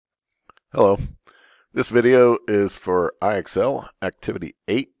Hello. This video is for IXL activity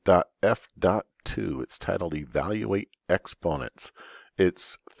 8.F.2. It's titled Evaluate Exponents.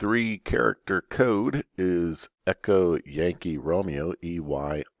 Its three-character code is Echo Yankee Romeo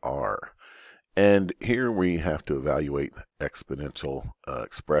EYR. And here we have to evaluate exponential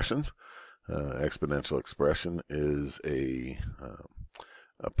expressions. Exponential expression is a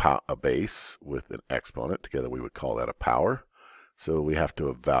base with an exponent. Together we would call that a power. So we have to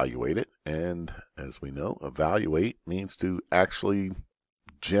evaluate it, and as we know, evaluate means to actually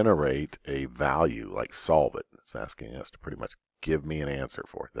generate a value, like solve it. It's asking us to pretty much give me an answer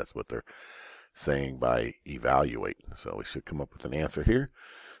for it. That's what they're saying by evaluate. So we should come up with an answer here.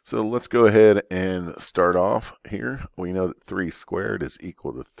 So let's go ahead and start off here. We know that 3 squared is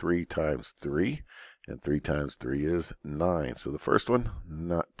equal to 3 times 3, and 3 times 3 is 9. So the first one,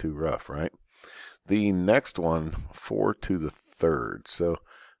 not too rough, right? The next one, 4 to the third. So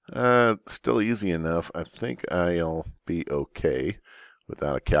still easy enough. I think I'll be okay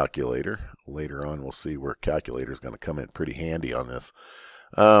without a calculator. Later on, we'll see where calculator is going to come in pretty handy on this.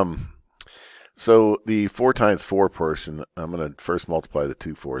 So the 4 times 4 portion, I'm going to first multiply the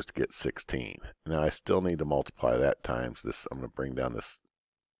two 4s to get 16. Now I still need to multiply that times this. I'm going to bring down this,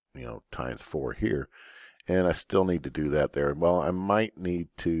 times 4 here. And I still need to do that there. Well, I might need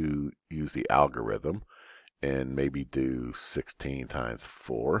to use the algorithm and maybe do 16 times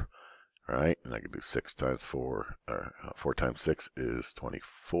 4, right? And I can do 6 times 4, or 4 times 6 is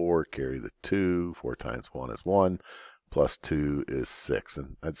 24, carry the 2, 4 times 1 is 1, plus 2 is 6,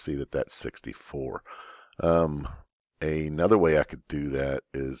 and I'd see that that's 64. Another way I could do that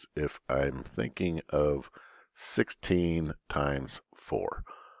is if I'm thinking of 16 times 4.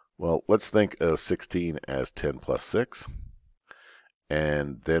 Well, let's think of 16 as 10 plus 6.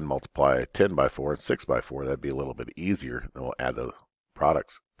 And then multiply 10 by 4 and 6 by 4. That'd be a little bit easier. Then we'll add the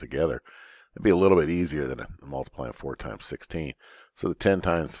products together. That'd be a little bit easier than multiplying 4 times 16. So the 10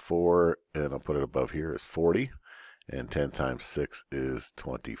 times 4, and I'll put it above here, is 40. And 10 times 6 is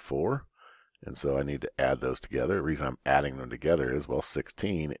 24. And so I need to add those together. The reason I'm adding them together is, well,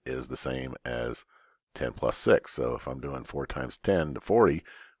 16 is the same as 10 plus 6. So if I'm doing 4 times 10 to 40,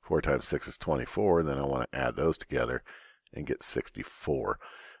 4 times 6 is 24. Then I want to add those together and get 64.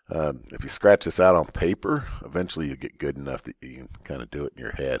 If you scratch this out on paper, eventually you get good enough that you can kind of do it in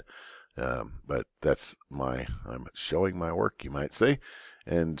your head. But I'm showing my work, you might say,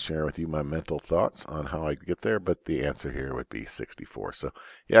 and sharing with you my mental thoughts on how I get there. But the answer here would be 64. So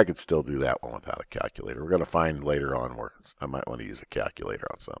yeah, I could still do that one without a calculator. We're going to find later on where I might want to use a calculator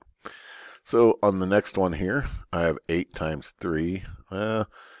on some. So on the next one here, I have 8 times 3.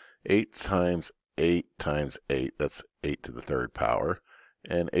 8 times 8 times 8, that's 8 to the third power,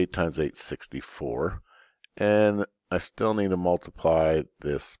 and 8 times 8 is 64, and I still need to multiply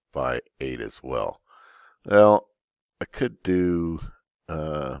this by 8 as well. Well, I could do,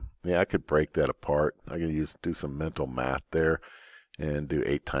 I could break that apart. I could do some mental math there and do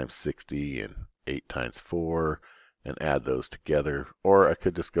 8 times 60 and 8 times 4 and add those together, or I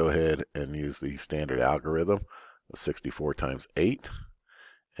could just go ahead and use the standard algorithm of 64 times 8.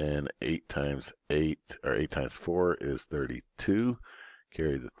 And 8 times 8, or 8 times 4 is 32.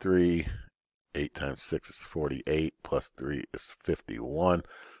 Carry the 3. 8 times 6 is 48, plus 3 is 51.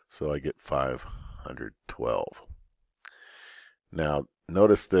 So I get 512. Now,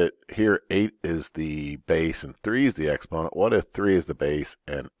 notice that here 8 is the base and 3 is the exponent. What if 3 is the base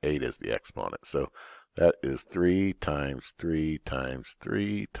and 8 is the exponent? So that is 3 times 3 times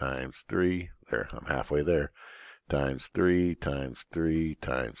 3 times 3. There, I'm halfway there. Times 3 times 3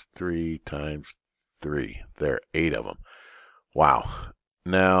 times 3 times 3. There are 8 of them. Wow.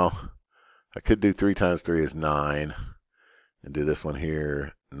 Now, I could do 3 times 3 is 9. And do this one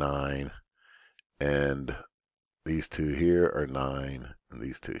here, 9. And these two here are 9. And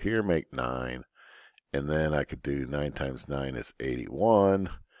these two here make 9. And then I could do 9 times 9 is 81.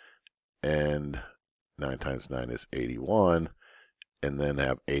 And 9 times 9 is 81. And then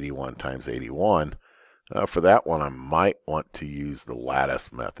have 81 times 81. For that one, I might want to use the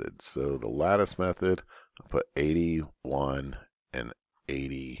lattice method. So the lattice method, I'll put 81 and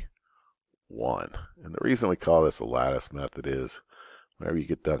 81. And the reason we call this a lattice method is whenever you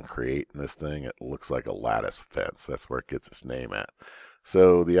get done creating this thing, it looks like a lattice fence. That's where it gets its name at.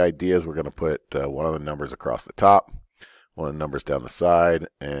 So the idea is we're going to put one of the numbers across the top, one of the numbers down the side,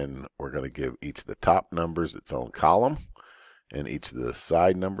 and we're going to give each of the top numbers its own column, and each of the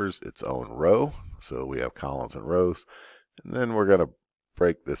side numbers its own row. So we have columns and rows. And then we're going to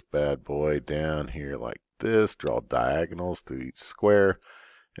break this bad boy down here like this, draw diagonals through each square,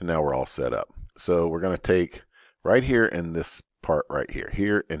 and now we're all set up. So we're going to take right here in this part right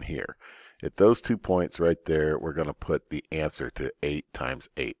here and here. At those 2 points right there, we're going to put the answer to 8 times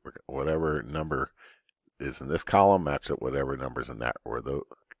 8. Whatever number is in this column, match up whatever numbers in that or the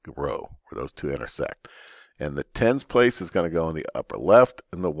row where those two intersect. And the tens place is going to go in the upper left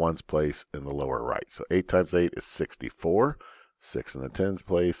and the ones place in the lower right. So 8 times 8 is 64. 6 in the tens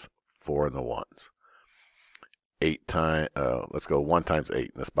place, 4 in the ones. 8 times, let's go 1 times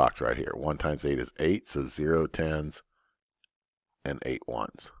 8 in this box right here. 1 times 8 is 8, so 0 tens and 8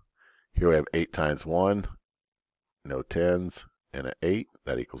 ones. Here we have 8 times 1, no tens, and an 8,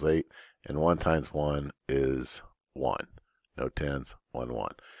 that equals 8. And 1 times 1 is 1, no tens, 1,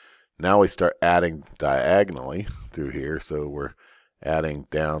 1. Now we start adding diagonally through here, so we're adding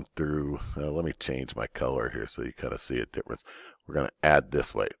down through, let me change my color here so you kind of see a difference. We're going to add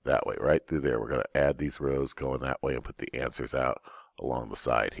this way, that way, right through there. We're going to add these rows going that way and put the answers out along the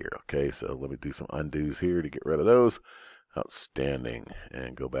side here. Okay, so let me do some undos here to get rid of those. Outstanding.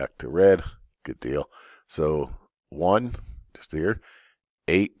 And go back to red. Good deal. So 1, just here.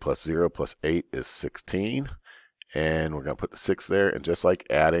 8 plus 0 plus 8 is 16. And we're going to put the 6 there. And just like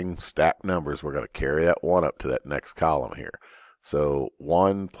adding stacked numbers, we're going to carry that 1 up to that next column here. So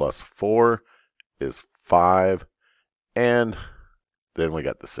 1 plus 4 is 5. And then we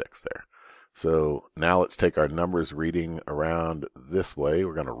got the 6 there. So now let's take our numbers reading around this way.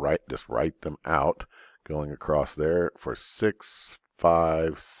 We're going to just write them out going across there for 6,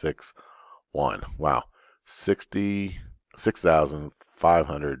 5, 6, 1. Wow,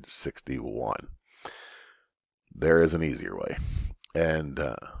 6,561. There is an easier way. And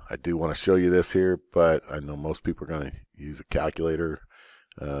I do want to show you this here, but I know most people are going to use a calculator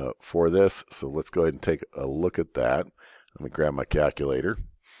for this. So let's go ahead and take a look at that. Let me grab my calculator.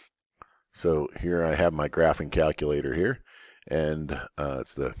 So here I have my graphing calculator here, and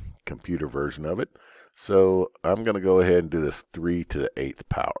it's the computer version of it. So I'm going to go ahead and do this 3 to the 8th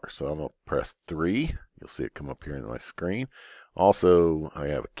power. So I'm going to press 3. You'll see it come up here on my screen. Also, I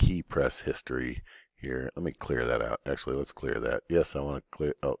have a key press history here. Let me clear that out. Actually, let's clear that. Yes, I want to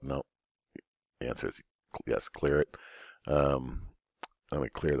clear. Oh, no. The answer is yes, clear it. Let me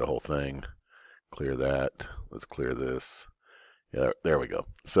clear the whole thing. Clear that. Let's clear this. Yeah, there we go.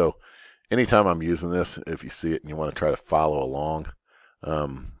 So anytime I'm using this, if you see it and you want to try to follow along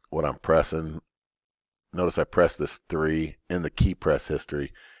what I'm pressing, notice I pressed this 3 in the key press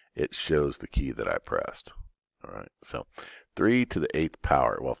history. It shows the key that I pressed. All right, so 3 to the 8th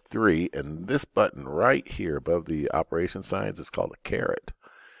power. Well, 3, and this button right here above the operation signs is called a caret.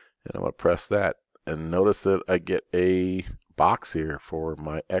 And I'm going to press that. And notice that I get a box here for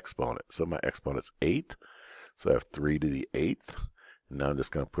my exponent. So my exponent's 8. So I have 3 to the 8th. And now I'm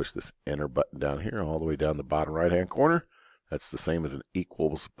just going to push this enter button down here all the way down the bottom right-hand corner. That's the same as an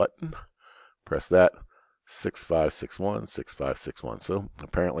equals button. Press that. 6561, 6561. So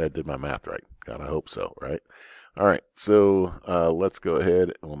apparently I did my math right. Gotta hope so, right? All right, so let's go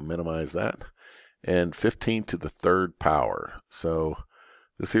ahead and we'll minimize that. And 15 to the 3rd power. So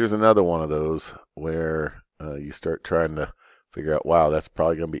this here's another one of those where you start trying to figure out, wow, that's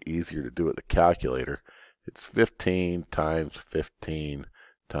probably going to be easier to do with the calculator. It's 15 times 15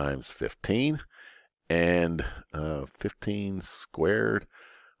 times 15. And 15 squared,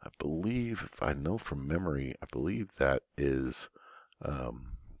 I believe, if I know from memory, I believe that is it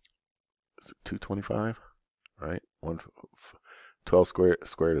 225, right? 12 squared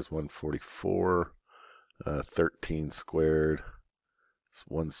is 144. 13 squared is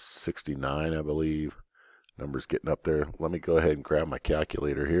 169, I believe. Numbers getting up there. Let me go ahead and grab my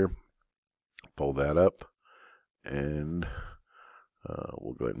calculator here. Pull that up, and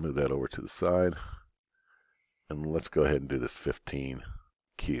we'll go ahead and move that over to the side. And let's go ahead and do this 15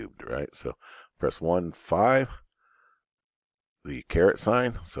 cubed, right? So press 1, 5, the caret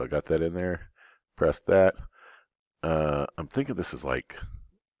sign. So I got that in there. Press that. I'm thinking this is like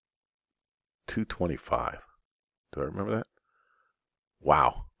 225. Do I remember that?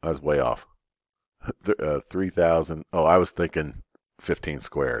 Wow, I was way off. 3,000. Oh, I was thinking 15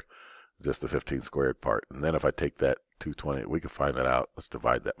 squared, just the 15 squared part. And then if I take that 220, we can find that out. Let's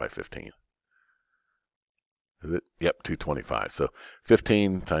divide that by 15. Is it? Yep, 225. So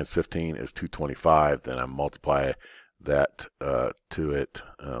 15 times 15 is 225. Then I multiply that to it.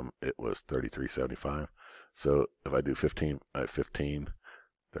 It was 3375. So if I do 15 by 15,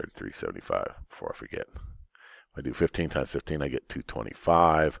 3375, before I forget. If I do 15 times 15, I get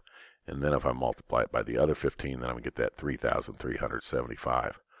 225. And then if I multiply it by the other 15, then I'm going to get that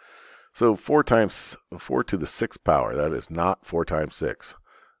 3,375. So 4 to the 6th power, that is not 4 times 6.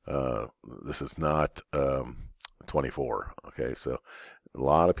 This is not 24. Okay, so a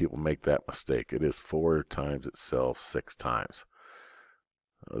lot of people make that mistake. It is 4 times itself 6 times.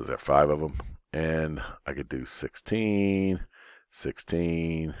 Was there 5 of them? And I could do 16,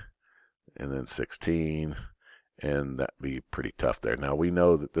 16, and then 16, and that'd be pretty tough there. Now we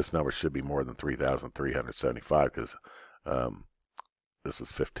know that this number should be more than 3,375 because this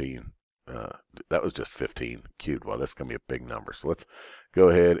was 15. That was just 15 cubed. Well, that's going to be a big number. So let's go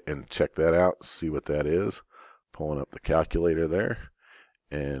ahead and check that out, see what that is. Pulling up the calculator there,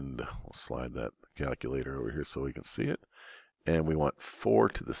 and we'll slide that calculator over here so we can see it. And we want 4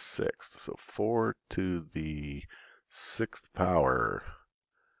 to the 6th. So 4 to the 6th power.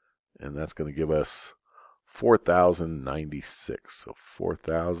 And that's going to give us 4,096. So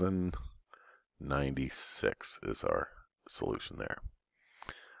 4,096 is our solution there.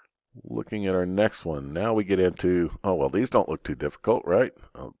 Looking at our next one, now we get into, oh, well, these don't look too difficult, right?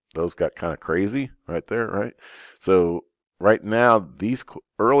 Those got kind of crazy right there, right? So right now, these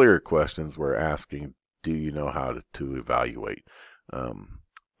earlier questions were asking, do you know how to evaluate? You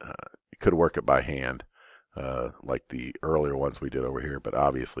could work it by hand, like the earlier ones we did over here, but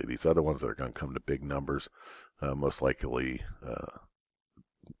obviously these other ones that are going to come to big numbers, most likely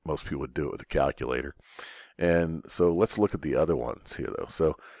most people would do it with a calculator. And so let's look at the other ones here, though.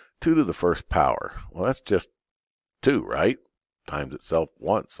 So 2 to the 1st power, well, that's just 2, right? Times itself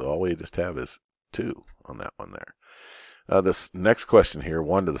once, so all we just have is 2 on that one there. This next question here,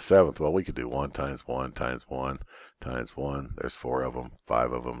 1 to the 7th, well, we could do 1 times 1 times 1 times 1. There's 4 of them,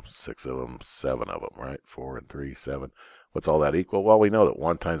 5 of them, 6 of them, 7 of them, right? 4 and 3, 7. What's all that equal? Well, we know that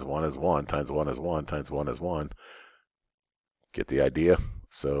 1 times 1 is 1, times 1 is 1, times 1 is 1. Get the idea?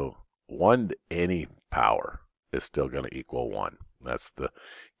 So 1 to any power is still going to equal 1. That's the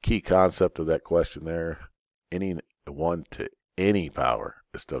key concept of that question there. Any 1 to any power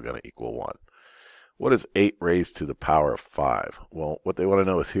is still going to equal 1. What is 8 raised to the power of 5? Well, what they want to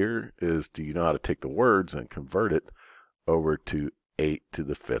know is here is, do you know how to take the words and convert it over to 8 to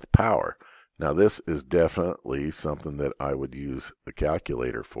the 5th power? Now, this is definitely something that I would use the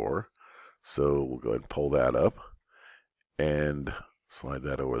calculator for. So we'll go ahead and pull that up and slide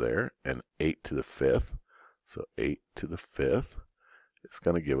that over there. And 8 to the 5th. So 8 to the 5th is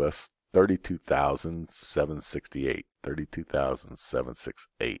going to give us 32,768.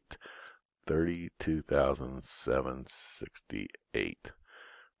 32,768. 32,768.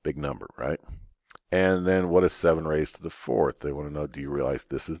 Big number, right? And then what is 7 raised to the 4th? They want to know, do you realize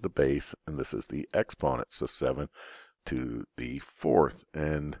this is the base and this is the exponent? So 7 to the 4th.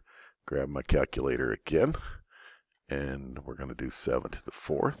 And grab my calculator again. And we're going to do 7 to the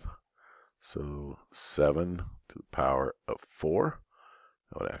 4th. So 7 to the power of 4.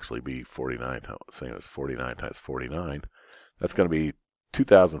 That would actually be 49, same as 49 times 49. That's going to be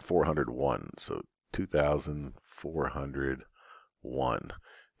 2,401. So 2,401.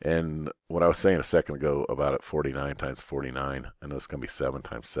 And what I was saying a second ago about it, 49 times 49, I know it's going to be 7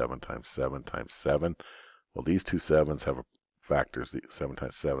 times 7 times 7 times 7. Well, these two 7s have factors. 7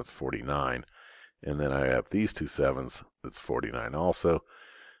 times 7 is 49. And then I have these two 7s, that's 49 also.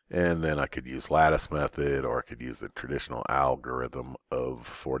 And then I could use lattice method, or I could use the traditional algorithm of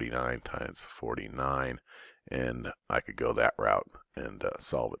 49 times 49. And I could go that route and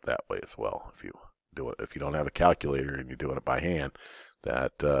solve it that way as well. If you don't have a calculator and you're doing it by hand,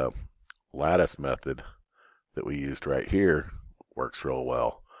 that lattice method that we used right here works real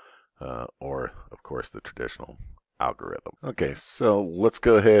well. Or, of course, the traditional algorithm. Okay, so let's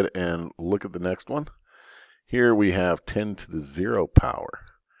go ahead and look at the next one. Here we have 10 to the 0 power.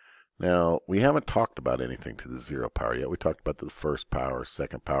 Now, we haven't talked about anything to the 0 power yet. We talked about the 1st power,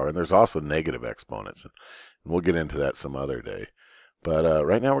 2nd power, and there's also negative exponents. And we'll get into that some other day. But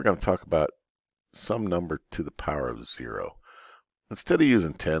right now we're going to talk about some number to the power of 0. Instead of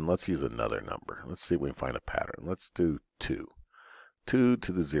using 10, let's use another number. Let's see if we can find a pattern. Let's do 2. 2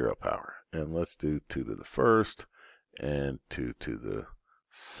 to the 0 power. And let's do 2 to the 1st, and 2 to the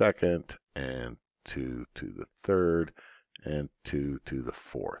 2nd, and 2 to the 3rd, and 2 to the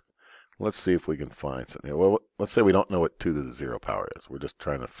 4th. Let's see if we can find something. Well, let's say we don't know what 2 to the 0 power is. We're just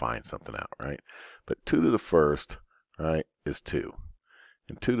trying to find something out, right? But 2 to the 1st, right, is 2.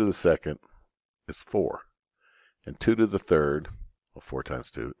 And 2 to the 2nd is 4. And 2 to the 3rd, well, 4 times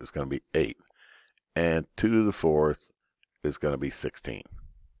 2 is going to be 8. And 2 to the 4th is going to be 16.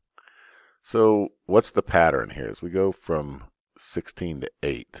 So what's the pattern here? As we go from 16 to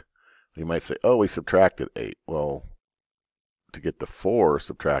 8, you might say, oh, we subtracted 8. Well, to get to 4,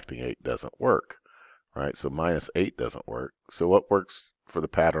 subtracting 8 doesn't work, right? So minus 8 doesn't work. So what works for the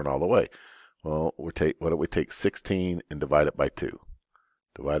pattern all the way? Well, what do we take 16 and divide it by 2?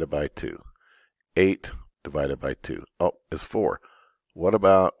 Divided by 2. 8 divided by 2. Oh, it's 4. What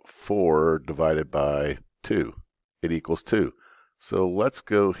about 4 divided by 2? It equals 2. So let's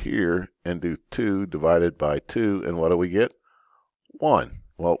go here and do 2 divided by 2, and what do we get? 1.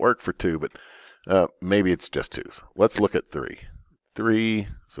 Well, it worked for 2, but maybe it's just 2s. Let's look at 3. 3,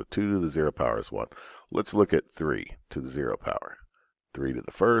 so 2 to the 0 power is 1. Let's look at 3 to the 0 power. 3 to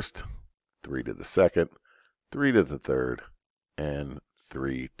the first, 3 to the second, 3 to the third, and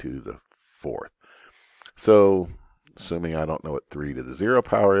 3 to the fourth. So, assuming I don't know what 3 to the 0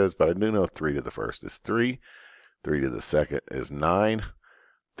 power is, but I do know 3 to the first is 3, 3 to the second is 9,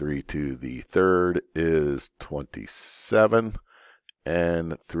 3 to the third is 27,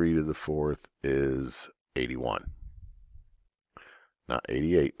 and 3 to the fourth is 81. Not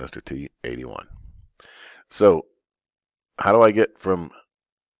 88, Mr. T, 81. So, how do I get from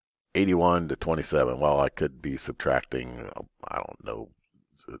 81 to 27? Well, I could be subtracting, I don't know,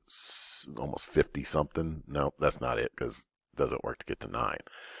 it's almost 50 something. No, that's not it, because it doesn't work to get to 9.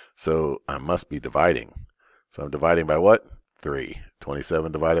 So I must be dividing. So I'm dividing by what? 3.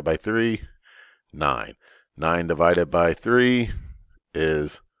 27 divided by 3, 9. 9 divided by 3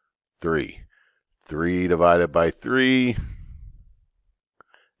 is 3. 3 divided by 3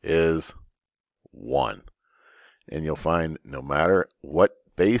 is 1. And you'll find no matter what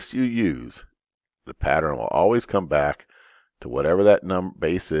base you use, the pattern will always come back to whatever that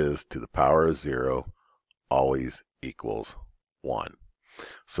base is to the power of 0 always equals 1.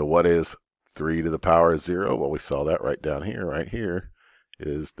 So what is 3 to the power of 0? Well, we saw that right down here, right here,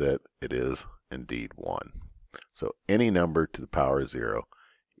 is that it is indeed 1. So any number to the power of 0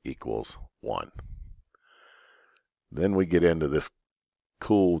 equals 1. Then we get into this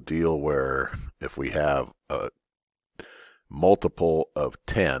cool deal where if we have a multiple of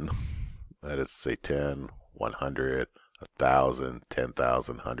 10, that is to say 10, 100, 1,000,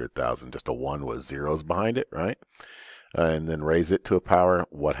 10,000, 100,000, just a 1 with zeros behind it, right? And then raise it to a power,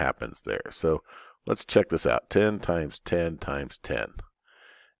 what happens there? So let's check this out. 10 times 10 times 10.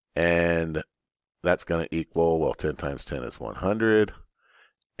 And that's going to equal, well, 10 times 10 is 100,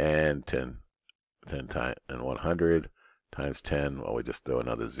 and 10 times and 100 times 10, well, we just throw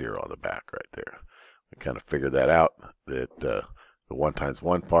another 0 on the back right there. We kind of figured that out, that the 1 times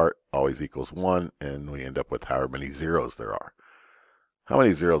 1 part always equals 1, and we end up with however many zeros there are. How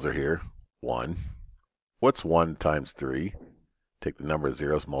many zeros are here? 1. What's 1 times 3? Take the number of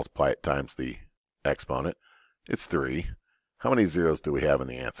zeros, multiply it times the exponent. It's 3. How many zeros do we have in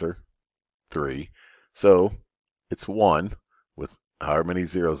the answer? 3. So it's 1 with however many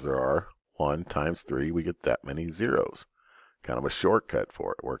zeros there are. 1 times 3, we get that many zeros. Kind of a shortcut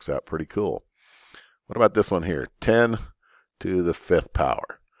for it. Works out pretty cool. What about this one here? 10 to the 5th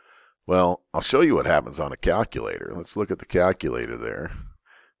power. Well, I'll show you what happens on a calculator. Let's look at the calculator there.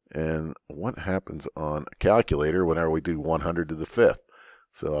 And what happens on a calculator whenever we do 100 to the 5th.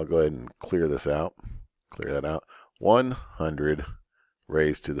 So I'll go ahead and clear this out. Clear that out. 100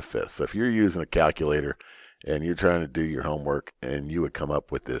 raised to the 5th. So if you're using a calculator and you're trying to do your homework and you would come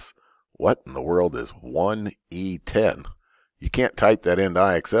up with this, what in the world is 1E10? You can't type that into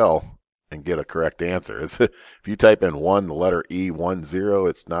IXL and get a correct answer. If you type in 1, the letter E, 10,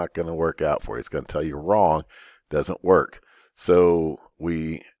 it's not going to work out for you. It's going to tell you wrong. Doesn't work. So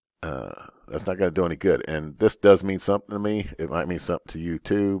that's not going to do any good. And this does mean something to me. It might mean something to you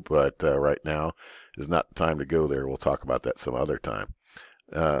too, but right now is not the time to go there. We'll talk about that some other time.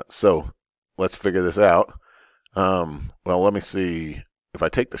 So let's figure this out. Well, let me see. If I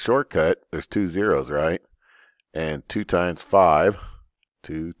take the shortcut, there's 2 zeros, right? And 2 times 5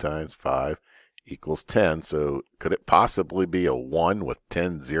 equals 10. So could it possibly be a 1 with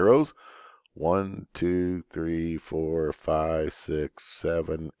 10 zeros? 1, 2, 3, 4, 5, 6,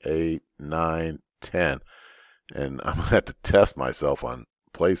 7, 8, 9, 10. And I'm going to have to test myself on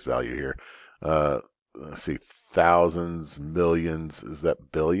place value here. Let's see, thousands, millions, is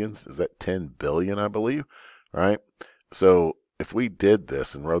that billions? Is that 10 billion, I believe, right? So if we did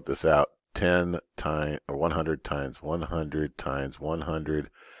this and wrote this out, 10 times, or 100 times 100 times 100,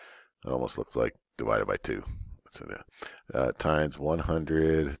 it almost looks like divided by 2. Times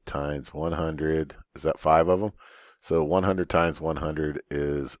 100 times 100, is that 5 of them? So 100 times 100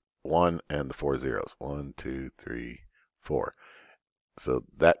 is 1 and the 4 zeros. 1, 2, 3, 4. So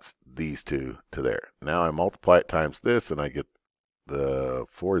that's these two to there. Now I multiply it times this and I get the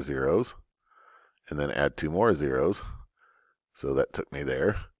 4 zeros and then add 2 more zeros. So that took me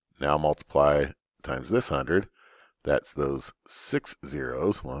there. Now multiply times this 100. That's those 6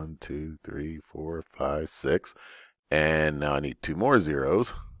 zeros. 1, 2, 3, 4, 5, 6. And now I need 2 more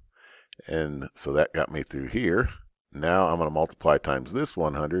zeros. And so that got me through here. Now I'm going to multiply times this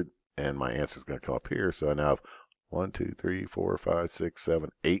 100. And my answer is going to come up here. So I now have 1, 2, 3, 4, 5, 6, 7,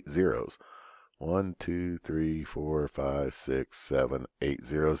 8 zeros. 1, 2, 3, 4, 5, 6, 7, 8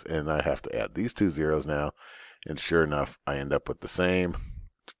 zeros, and I have to add these 2 zeros now, and sure enough, I end up with the same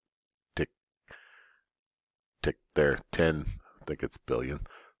tick, tick there, 10, I think it's billion,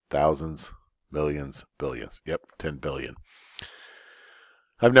 thousands, millions, billions. Yep, 10 billion.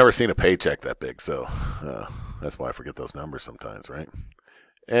 I've never seen a paycheck that big, so that's why I forget those numbers sometimes, right?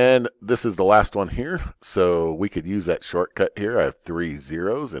 And this is the last one here, so we could use that shortcut here. I have 3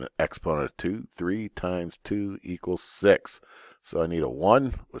 zeros and an exponent of 2. 3 times 2 equals 6. So I need a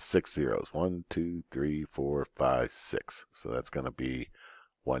 1 with 6 zeros. 1, 2, 3, 4, 5, 6. So that's going to be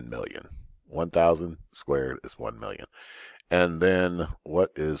 1 million. 1,000 squared is 1 million. And then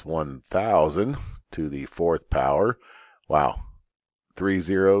what is 1,000 to the 4th power? Wow, 3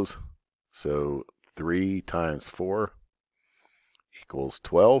 zeros. So 3 times 4 equals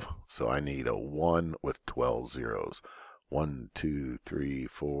 12. So I need a 1 with 12 zeros. 1, 2, 3,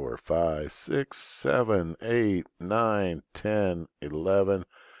 4, 5, 6, 7, 8, 9, 10, 11,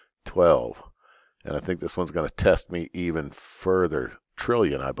 12. And I think this one's going to test me even further.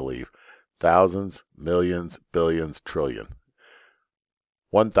 Trillion, I believe. Thousands, millions, billions, trillion.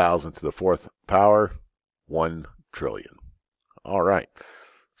 1,000 to the 4th power, 1 trillion. All right.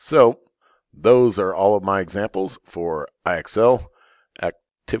 So those are all of my examples for IXL.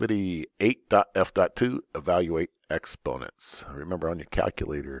 Activity 8.F.2, evaluate exponents. Remember on your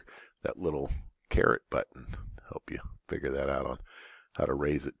calculator, that little caret button help you figure that out on how to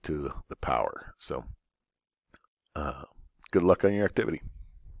raise it to the power. So good luck on your activity.